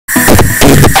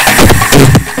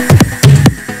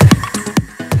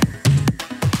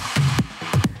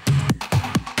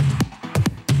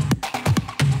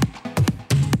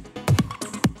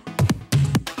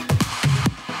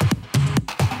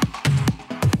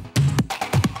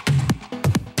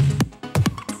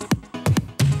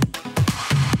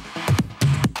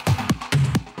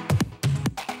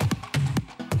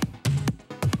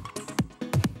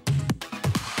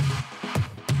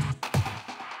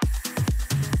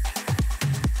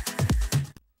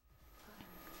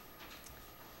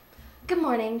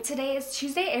morning. Today is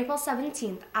Tuesday, April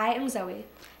 17th. I am Zoe.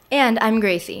 And I'm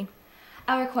Gracie.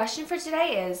 Our question for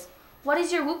today is, what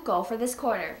is your WHOOP goal for this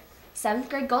quarter? 7th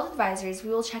grade Gold Advisors, we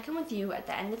will check in with you at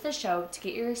the end of the show to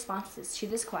get your responses to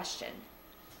this question.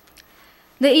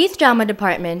 The East Drama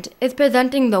Department is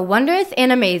presenting The Wondrous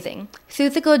and Amazing,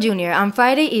 Seussical Jr. on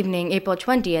Friday evening, April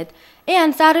 20th,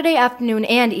 and Saturday afternoon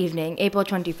and evening, April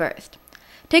 21st.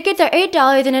 Tickets are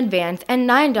 $8 in advance and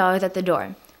 $9 at the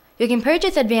door. You can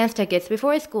purchase advance tickets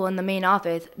before school in the main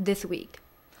office this week.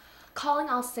 Calling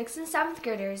all 6th and 7th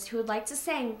graders who would like to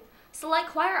sing, select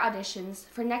choir auditions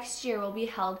for next year will be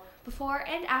held before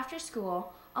and after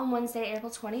school on Wednesday,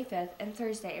 April 25th and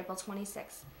Thursday, April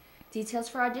 26th. Details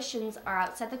for auditions are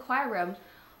outside the choir room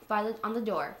on the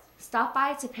door. Stop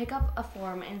by to pick up a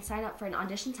form and sign up for an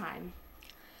audition time.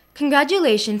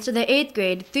 Congratulations to the 8th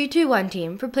grade 321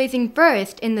 team for placing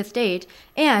first in the state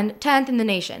and 10th in the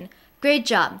nation. Great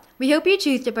job. We hope you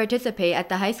choose to participate at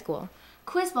the high school.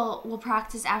 Quiz Bowl will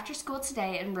practice after school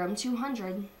today in room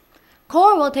 200.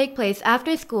 Corps will take place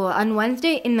after school on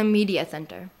Wednesday in the Media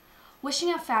Center.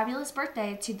 Wishing a fabulous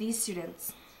birthday to these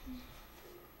students.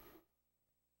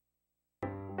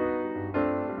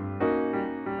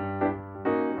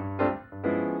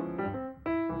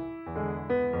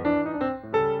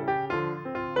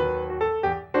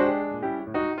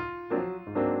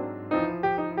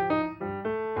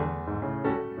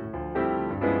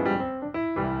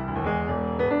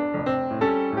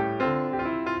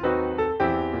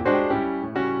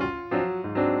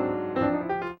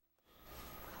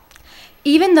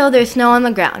 Even though there's snow on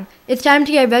the ground, it's time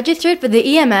to get registered for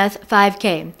the EMS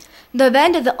 5K. The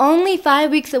event is only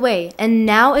 5 weeks away, and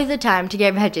now is the time to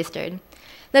get registered.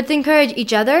 Let's encourage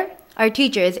each other, our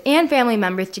teachers, and family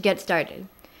members to get started.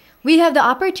 We have the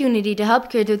opportunity to help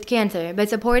kids with cancer by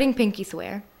supporting Pinky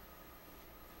Swear.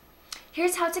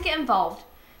 Here's how to get involved.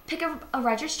 Pick up a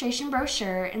registration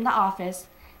brochure in the office,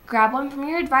 grab one from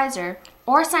your advisor,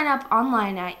 or sign up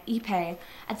online at ePay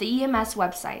at the EMS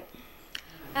website.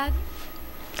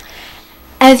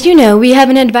 As you know, we have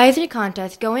an advisory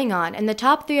contest going on, and the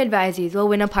top 3 advisees will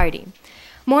win a party.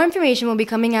 More information will be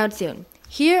coming out soon.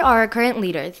 Here are our current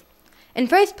leaders. In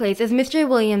first place is Mr.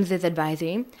 Williams'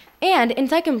 advisory, and in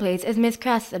second place is Ms.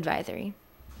 Kraft's advisory.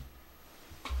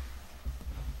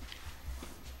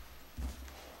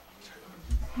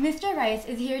 Mr. Rice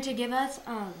is here to give us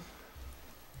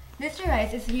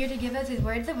his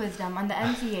words of wisdom on the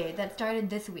MCA that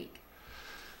started this week.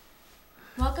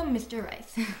 Welcome, Mr.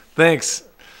 Rice. Thanks.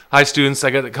 Hi, students.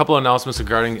 I got a couple of announcements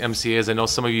regarding MCAs. I know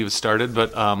some of you have started,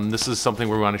 but this is something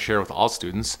we want to share with all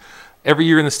students. Every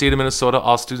year in the state of Minnesota,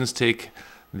 all students take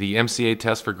the MCA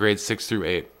test for grades 6 through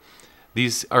 8.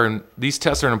 These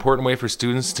tests are an important way for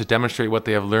students to demonstrate what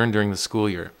they have learned during the school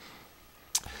year.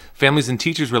 Families and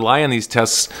teachers rely on these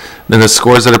tests and the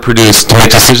scores that are produced to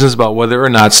make decisions about whether or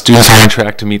not students are on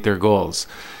track to meet their goals.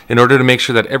 In order to make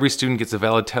sure that every student gets a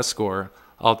valid test score,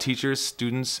 all teachers,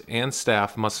 students, and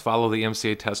staff must follow the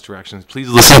MCA test directions. Please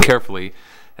listen carefully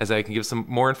as I can give some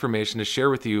more information to share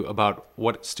with you about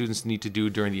what students need to do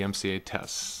during the MCA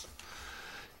tests.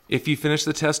 If you finish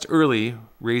the test early,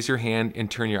 raise your hand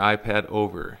and turn your iPad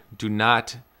over. Do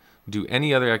not do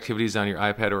any other activities on your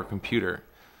iPad or computer.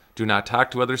 Do not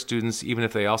talk to other students even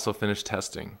if they also finish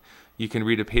testing. You can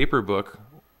read a paper book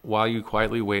while you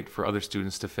quietly wait for other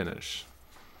students to finish.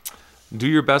 Do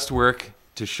your best work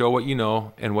to show what you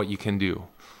know and what you can do.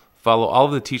 Follow all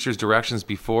of the teacher's directions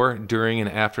before, during, and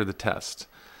after the test.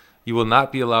 You will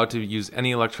not be allowed to use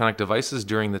any electronic devices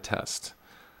during the test,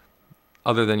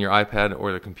 other than your iPad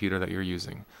or the computer that you're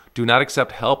using. Do not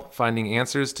accept help finding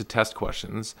answers to test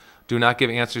questions. Do not give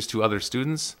answers to other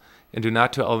students, and do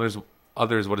not tell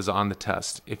others what is on the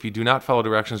test. If you do not follow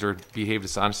directions or behave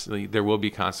dishonestly, there will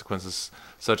be consequences,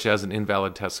 such as an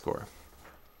invalid test score.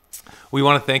 We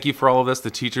want to thank you for all of this,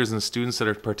 the teachers and the students that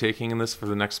are partaking in this for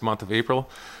the next month of April.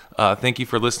 Thank you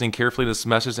for listening carefully to this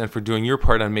message and for doing your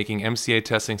part on making MCA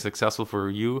testing successful for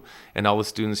you and all the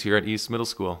students here at East Middle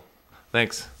School.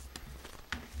 Thanks.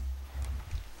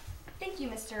 Thank you,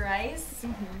 Mr. Rice.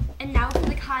 And now for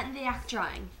the Cat in the Act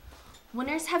drawing.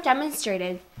 Winners have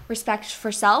demonstrated respect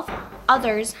for self,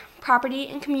 others, property,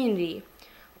 and community.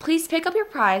 Please pick up your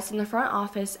prize in the front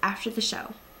office after the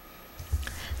show.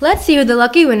 Let's see who the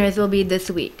lucky winners will be this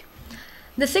week.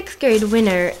 The 6th grade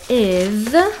winner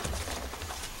is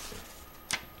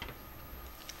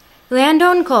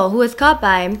Landon Cole, who was caught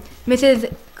by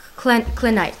Mrs.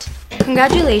 Klenite.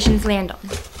 Congratulations, Landon.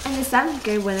 And the 7th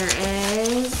grade winner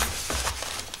is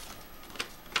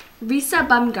Risa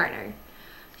Bumgarner,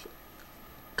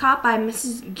 caught by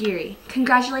Mrs. Geary.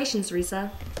 Congratulations, Risa.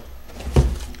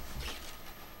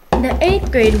 The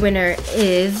 8th grade winner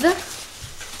is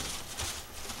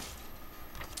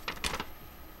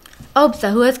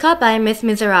Opsa, who was caught by Miss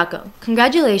Mizurako.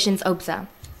 Congratulations, Opsa.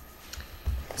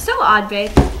 So, Audrey,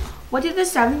 what did the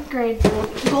 7th grade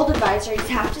gold advisories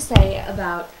have to say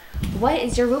about what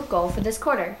is your ROOP goal for this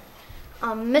quarter?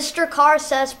 Mr. Carr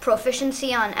says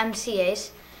proficiency on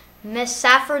MCAs. Miss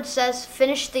Safford says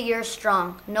finish the year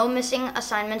strong. No missing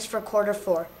assignments for quarter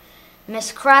 4.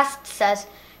 Miss Crast says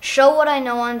show what I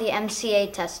know on the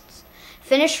MCA tests.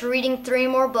 Finish reading 3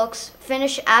 more books.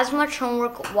 Finish as much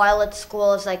homework while at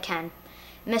school as I can.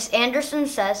 Miss Anderson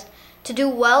says to do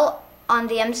well on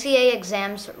the MCA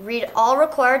exams, read all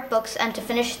required books and to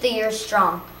finish the year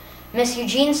strong. Miss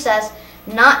Eugene says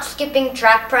not skipping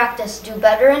track practice, do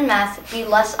better in math, be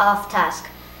less off task.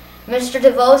 Mr.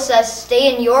 DeVoe says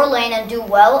stay in your lane and do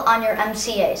well on your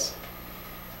MCAs.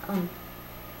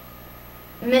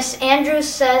 Miss Andrews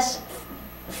says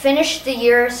finish the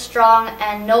year strong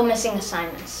and no missing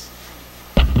assignments.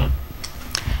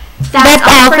 That's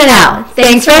all for now.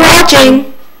 Thanks for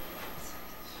watching.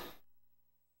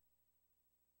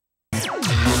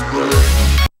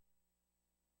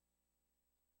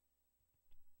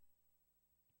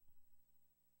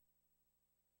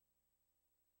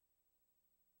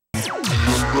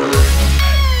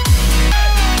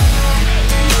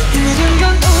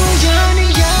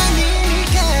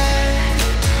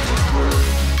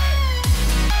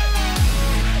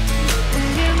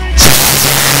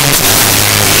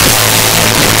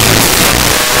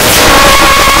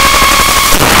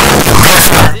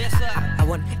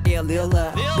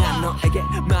 난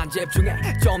너에게만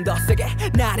집중해 좀 더 세게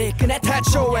나를 꺼내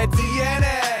태초의 DNA